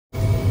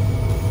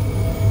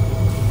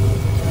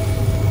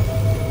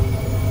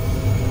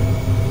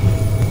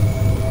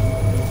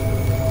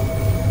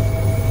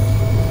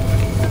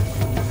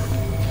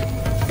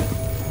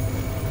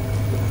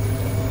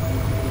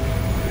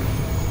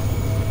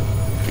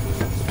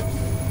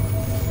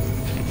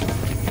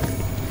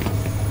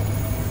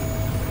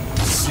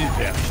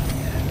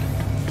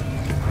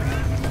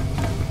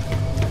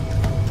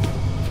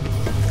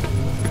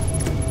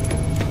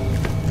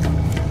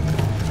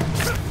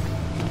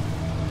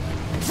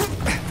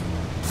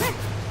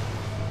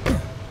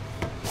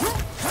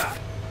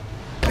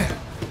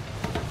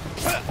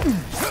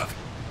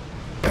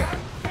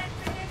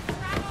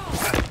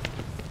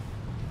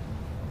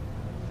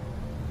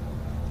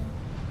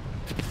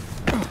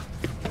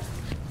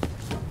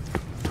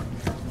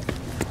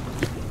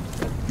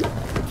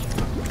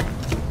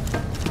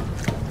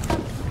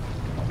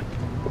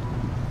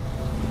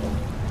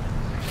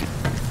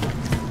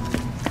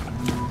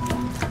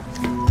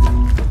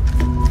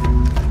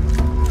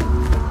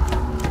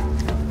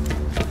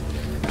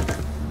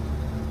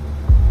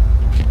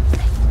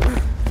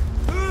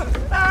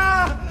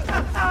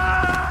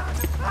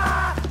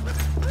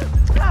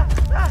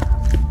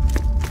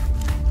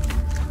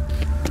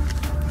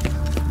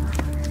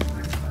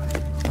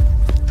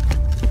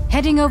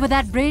Heading over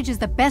that bridge is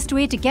the best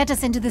way to get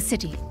us into the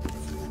city.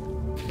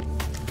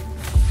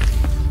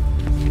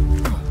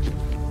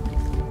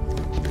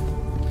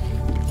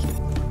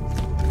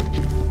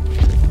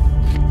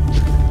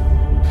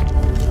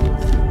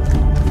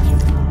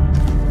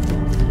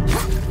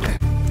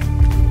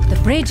 The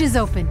bridge is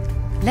open.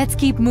 Let's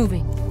keep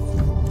moving.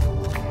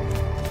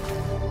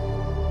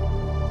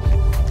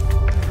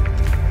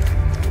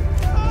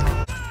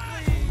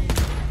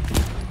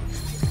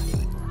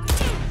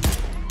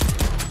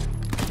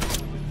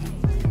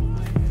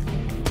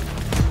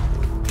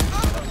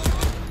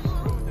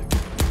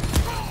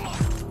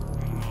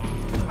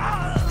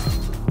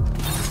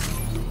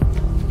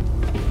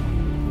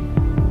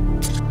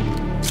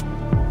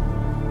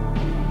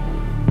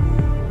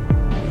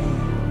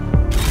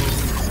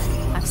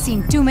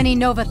 Seen too many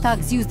Nova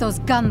thugs use those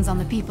guns on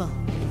the people.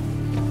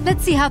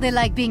 Let's see how they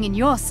like being in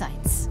your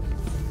sights.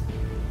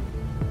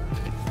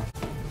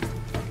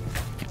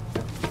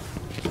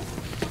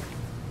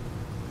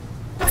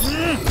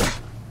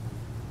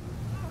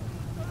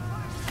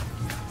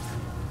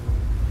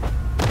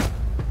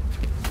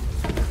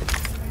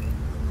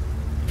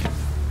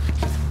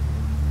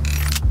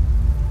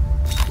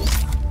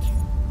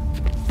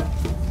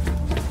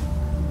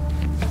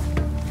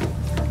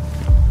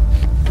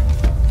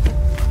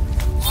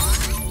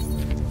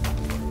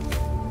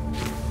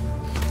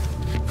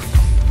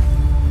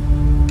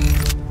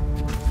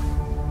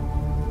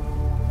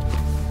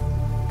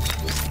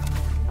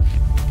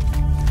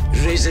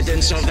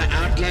 Residents of the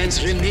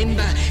Outlands,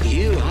 remember,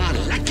 you are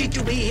lucky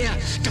to be here.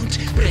 Don't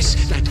press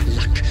that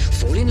luck.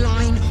 Fall in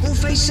line or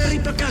face the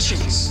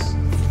repercussions.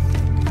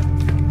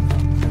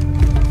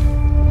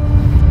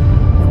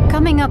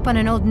 Coming up on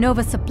an old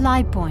Nova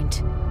supply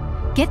point.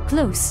 Get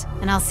close,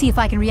 and I'll see if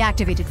I can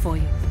reactivate it for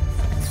you.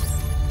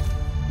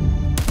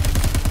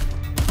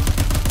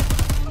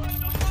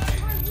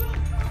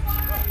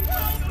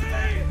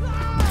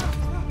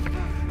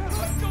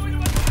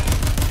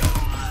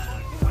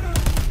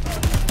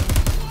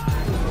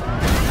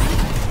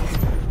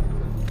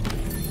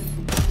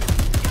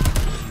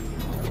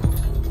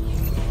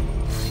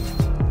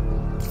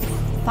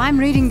 If I'm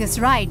reading this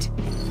right,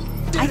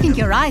 I think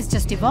your eyes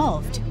just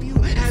evolved.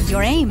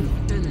 Your aim.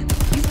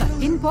 You've got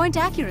pinpoint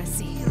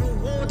accuracy.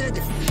 Rewarded.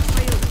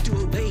 Fail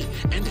to obey,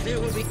 and there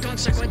will be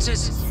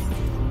consequences.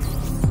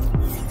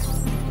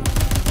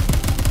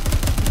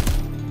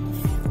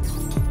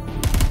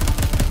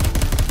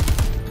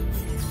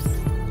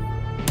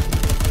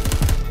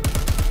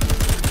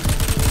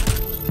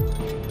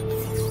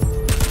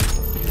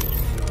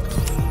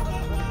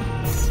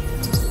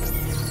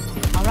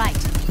 All right,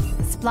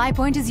 the supply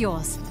point is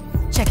yours.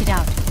 Check it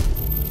out.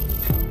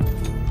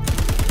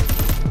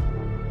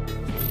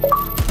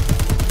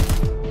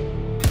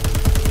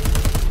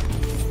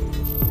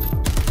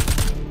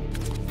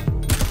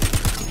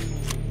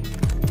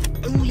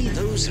 Only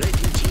those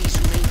refugees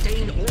who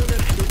maintain order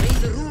and obey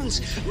the rules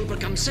will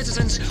become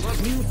citizens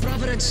of New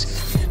Providence.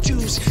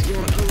 Choose your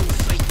own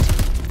fate.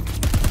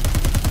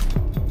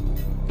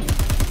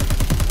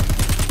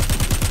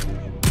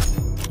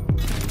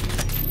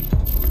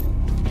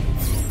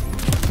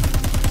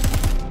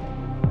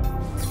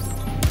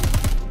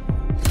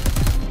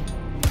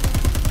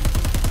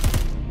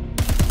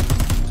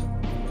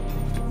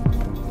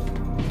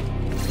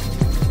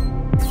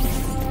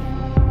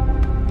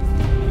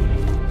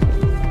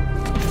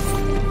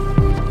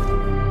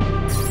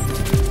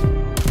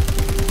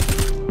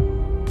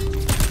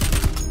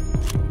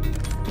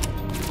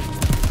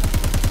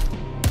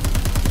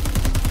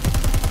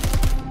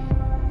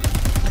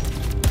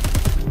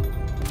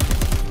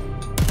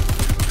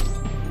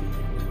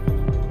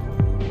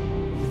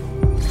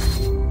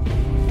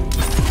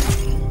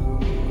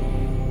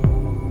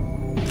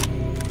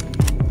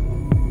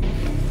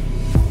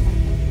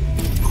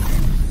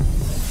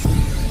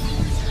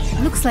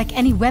 Looks like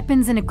any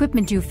weapons and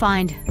equipment you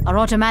find are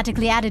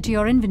automatically added to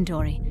your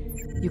inventory.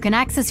 You can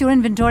access your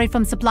inventory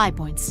from supply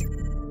points.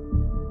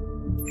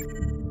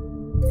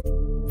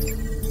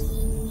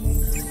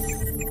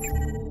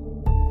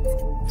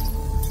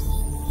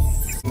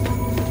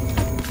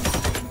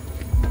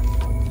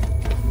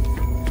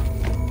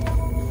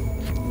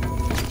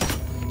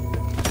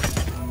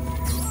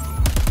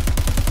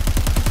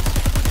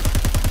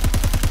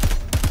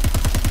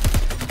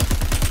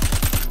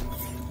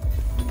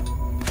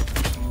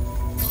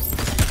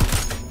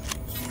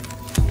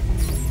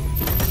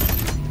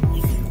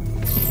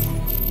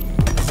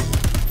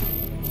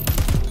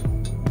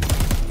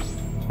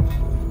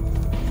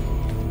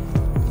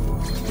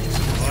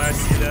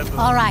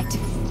 All right,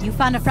 you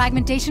found a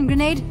fragmentation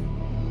grenade?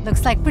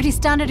 Looks like pretty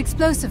standard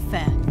explosive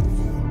fare.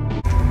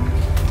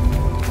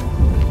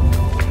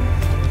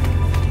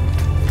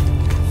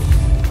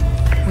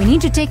 We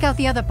need to take out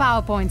the other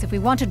power points if we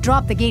want to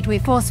drop the gateway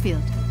force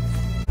field.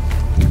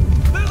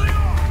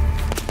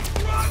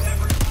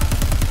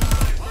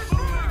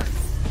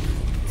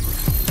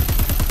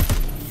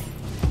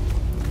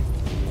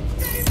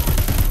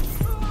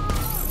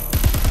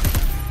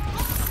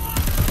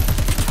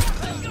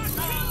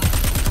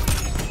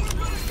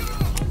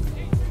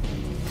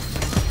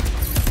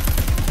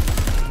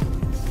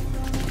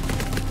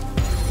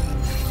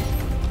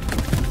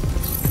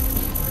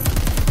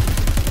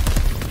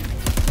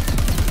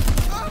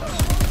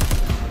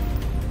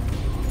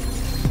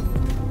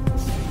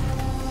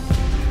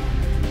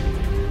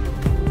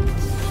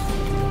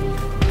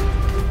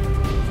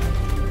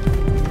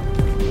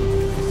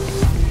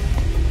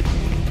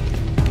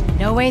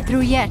 way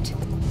through yet.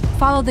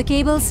 Follow the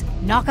cables,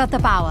 knock out the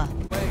power.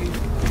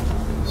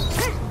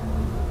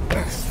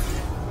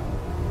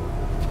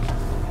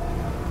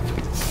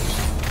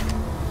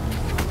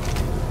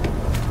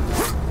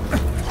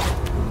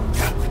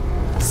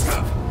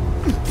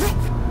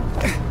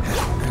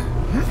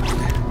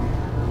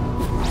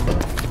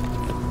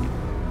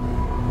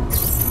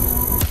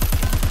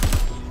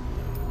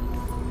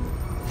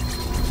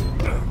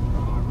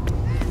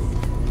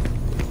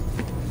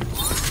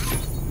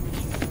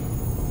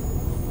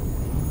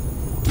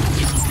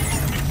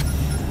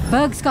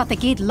 Berg's got the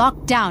gate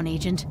locked down,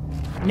 Agent.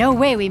 No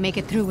way we make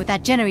it through with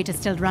that generator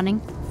still running.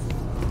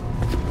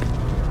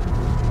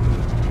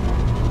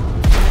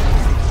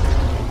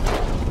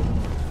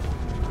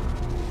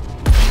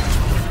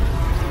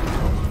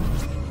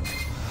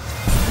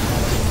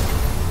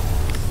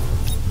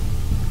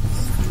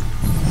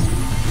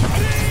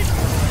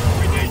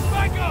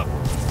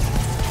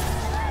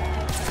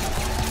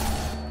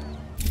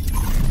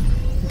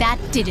 That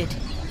did it.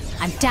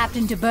 I'm tapped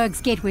into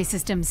Berg's gateway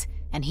systems,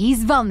 and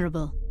he's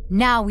vulnerable.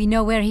 Now we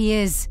know where he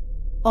is.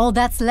 All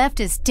that's left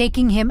is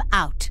taking him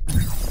out. You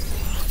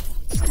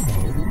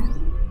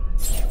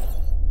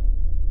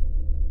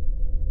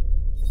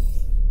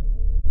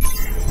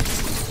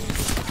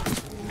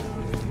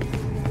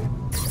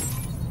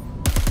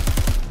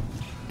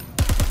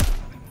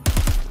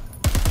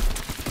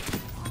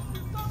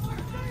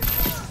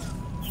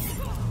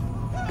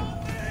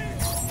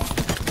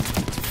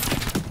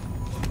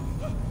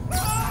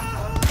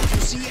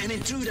see an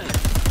intruder?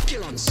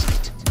 Kill on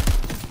sight.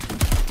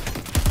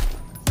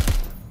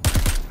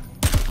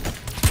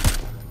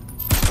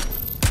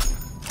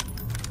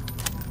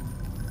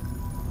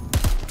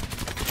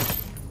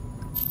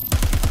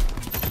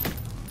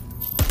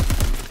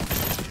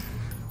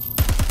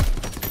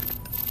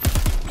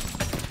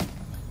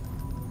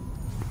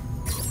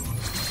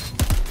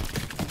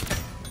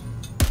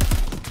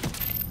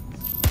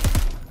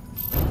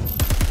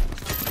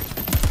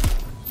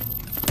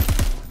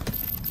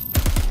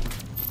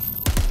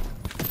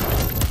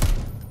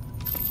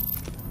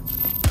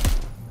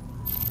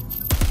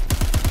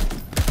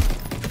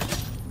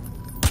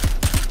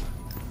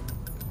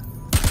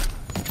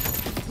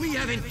 We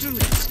have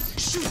intruders.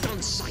 Shoot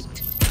on sight.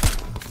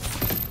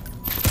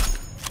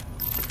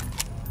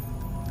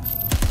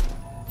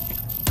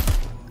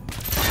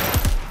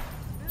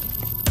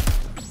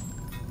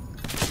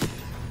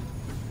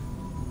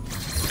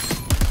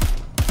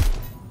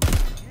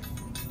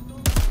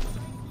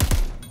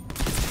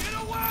 Get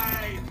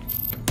away!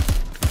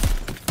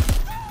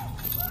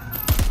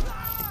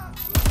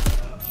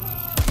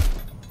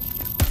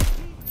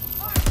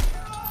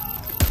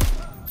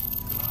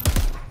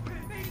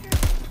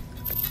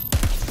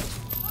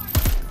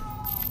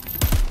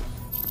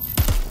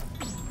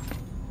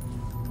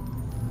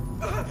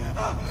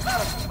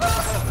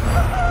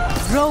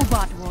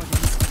 Robot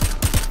wardens.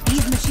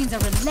 These machines are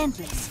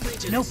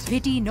relentless. No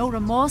pity, no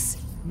remorse,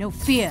 no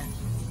fear.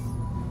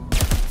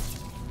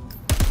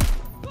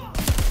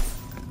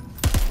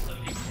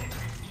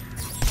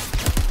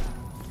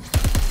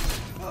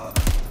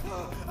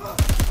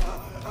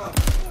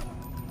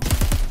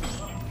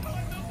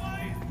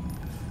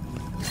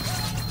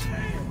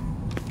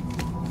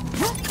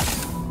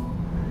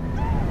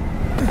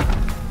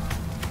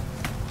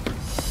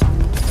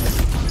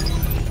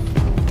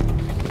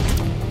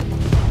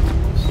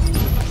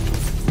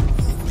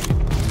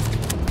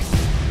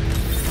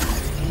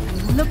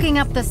 Looking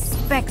up the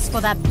specs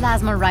for that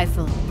plasma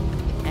rifle,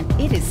 and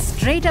it is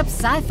straight up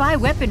sci-fi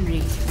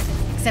weaponry.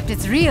 Except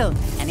it's real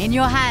and in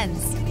your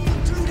hands.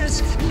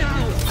 Intruders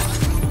now!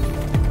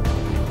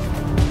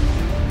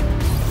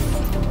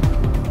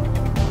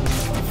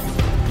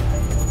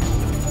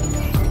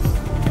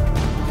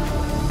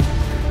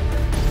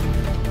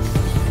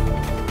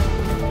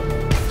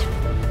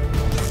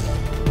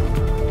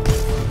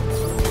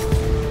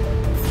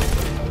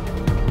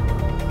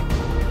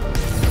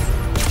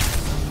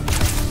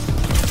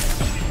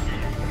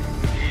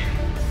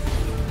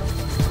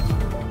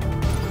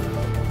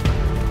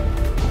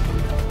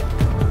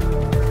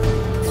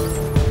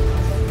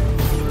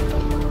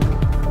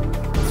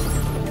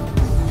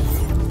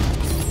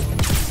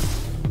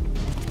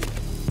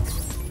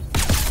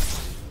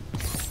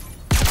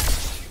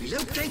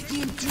 Locate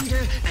the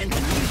intruder and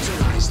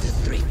neutralize the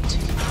threat.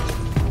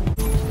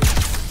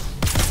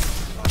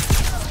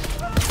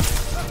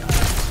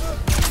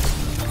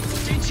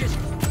 Attention!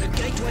 The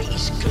gateway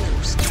is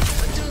closed.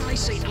 Until I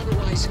say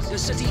otherwise, the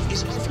city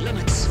is off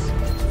limits.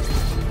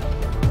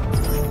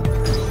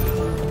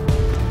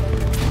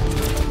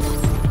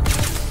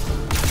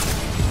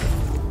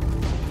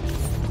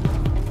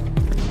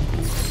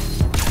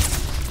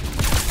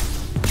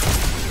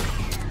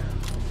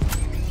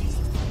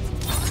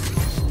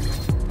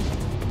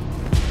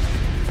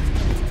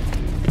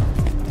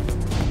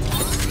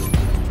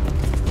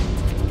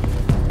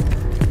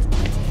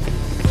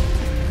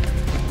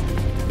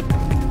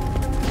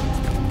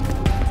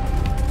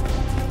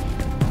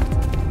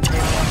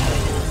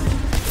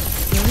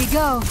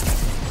 Go.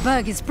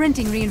 Berg is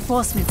printing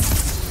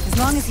reinforcements. As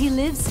long as he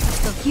lives,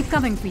 they'll keep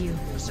coming for you.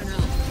 Personnel,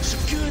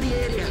 secure the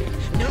area.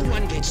 No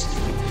one gets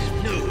through.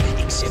 No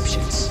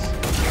exceptions.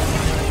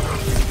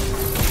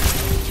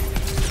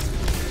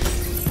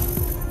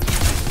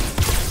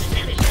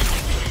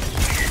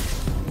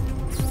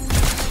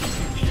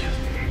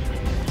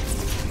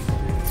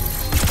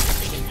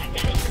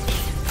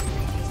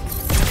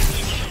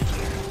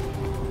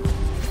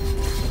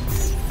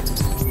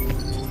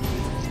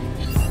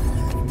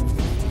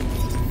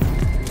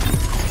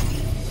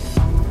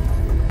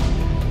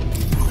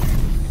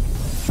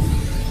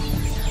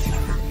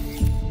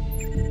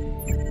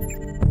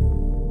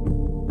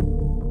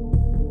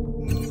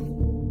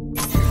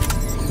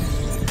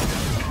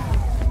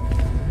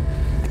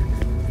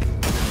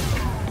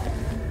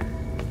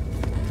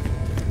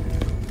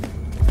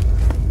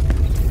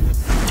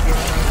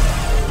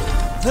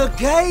 The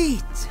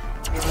gate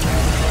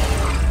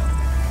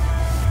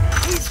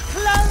is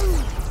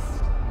closed!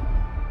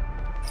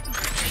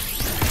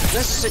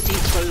 The city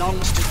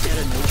belongs to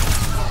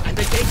Terranova, and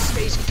the gate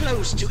stays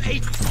closed to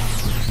 8.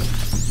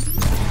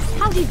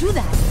 How'd he do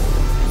that?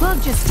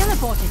 Berg just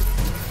teleported.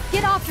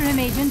 Get after him,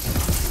 Agent.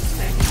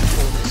 Thank you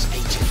for this,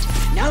 Agent.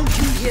 Now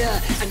you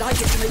here, and I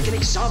get to make an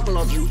example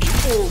of you in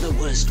all the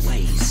worst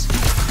ways.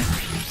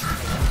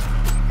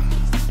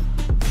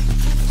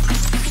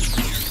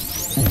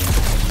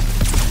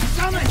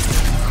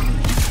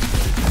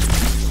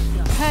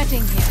 You're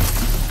hurting him.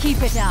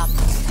 Keep it up.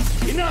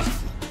 Enough!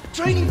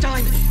 Training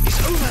time is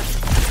over!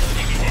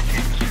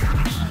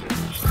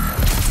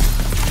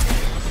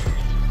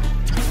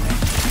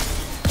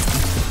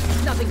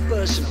 Nothing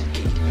personal,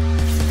 kid.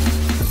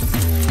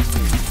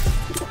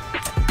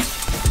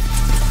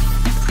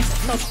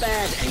 Not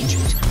bad,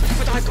 Agent,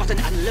 but I've got an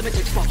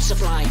unlimited bot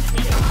supply.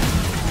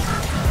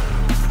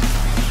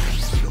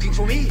 Looking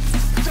for me?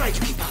 Try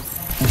to keep up.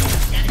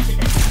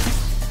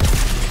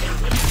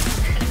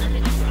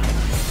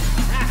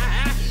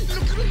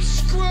 Look at him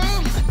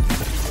squirm!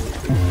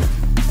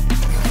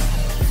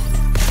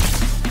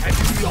 Have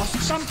you lost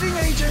something,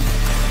 Agent?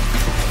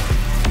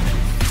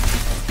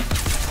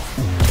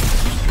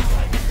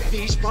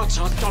 These bots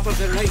are top of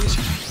the range.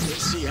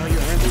 Let's see how you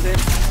handle them.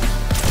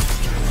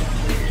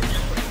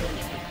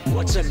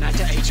 What's the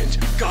matter, Agent?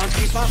 Can't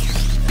keep up?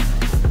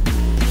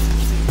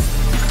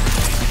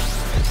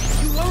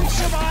 You won't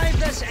survive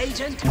this,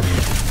 Agent!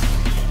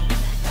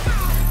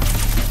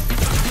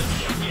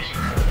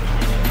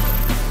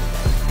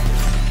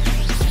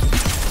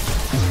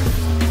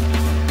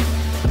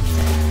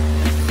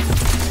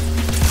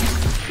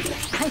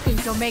 I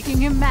think you're making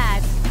him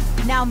mad.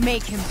 Now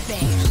make him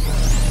pay.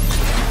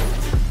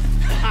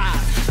 Ha!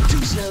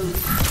 Too slow.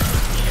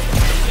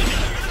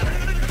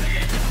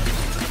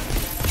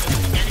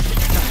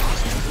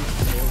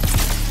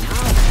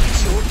 Now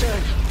it's your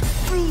turn.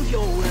 Prove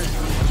your worth.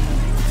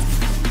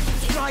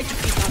 Try to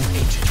keep up,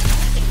 Agent.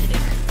 Take him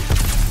down.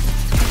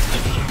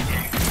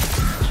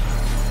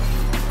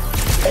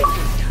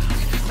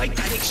 Make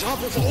that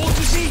example for all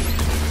to see.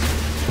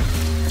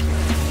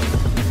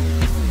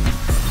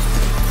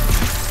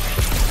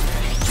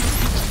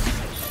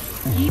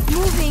 Keep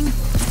moving.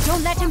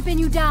 Don't let him pin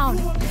you down.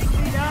 Keep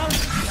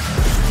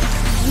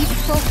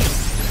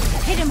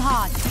focused. Hit him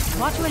hard.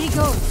 Watch where he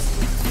goes.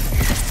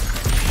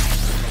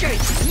 Okay,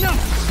 no!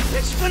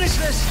 Let's finish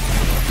this!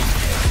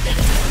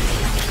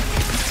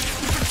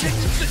 Protect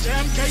the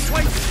damn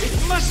gateway! It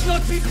must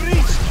not be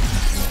breached!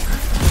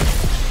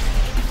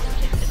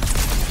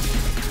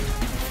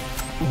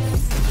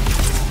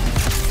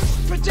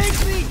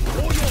 Protect me,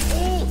 or you're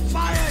all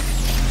fired!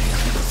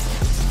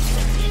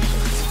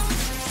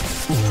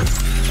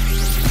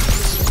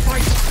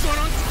 Fight's gone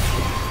on!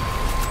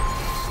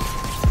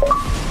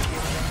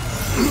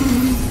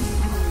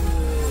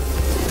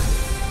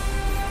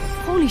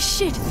 Holy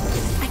shit!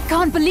 I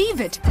can't believe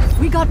it!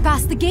 We got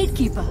past the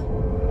gatekeeper.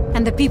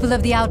 And the people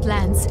of the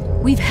Outlands.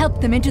 We've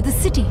helped them into the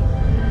city.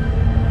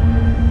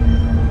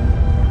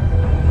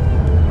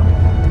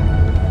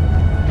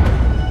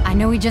 I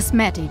know we just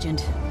met,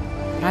 Agent.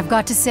 But I've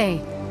got to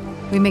say,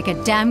 we make a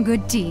damn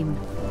good team.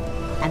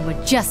 And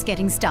we're just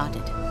getting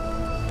started.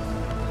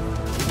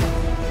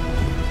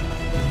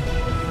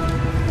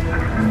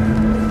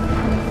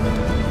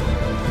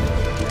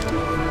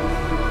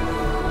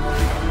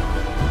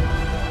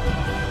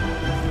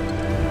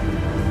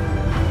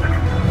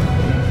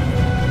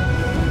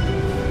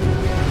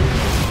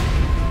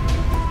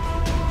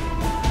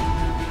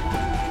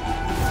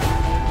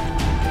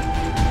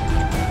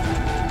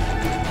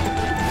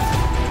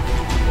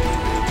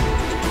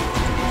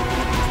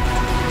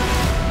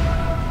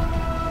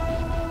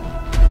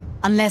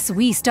 Unless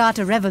we start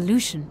a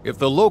revolution. If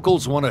the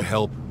locals want to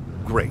help,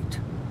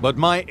 great. But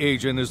my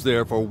agent is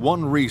there for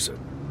one reason: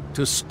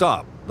 to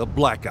stop the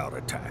blackout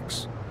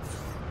attacks.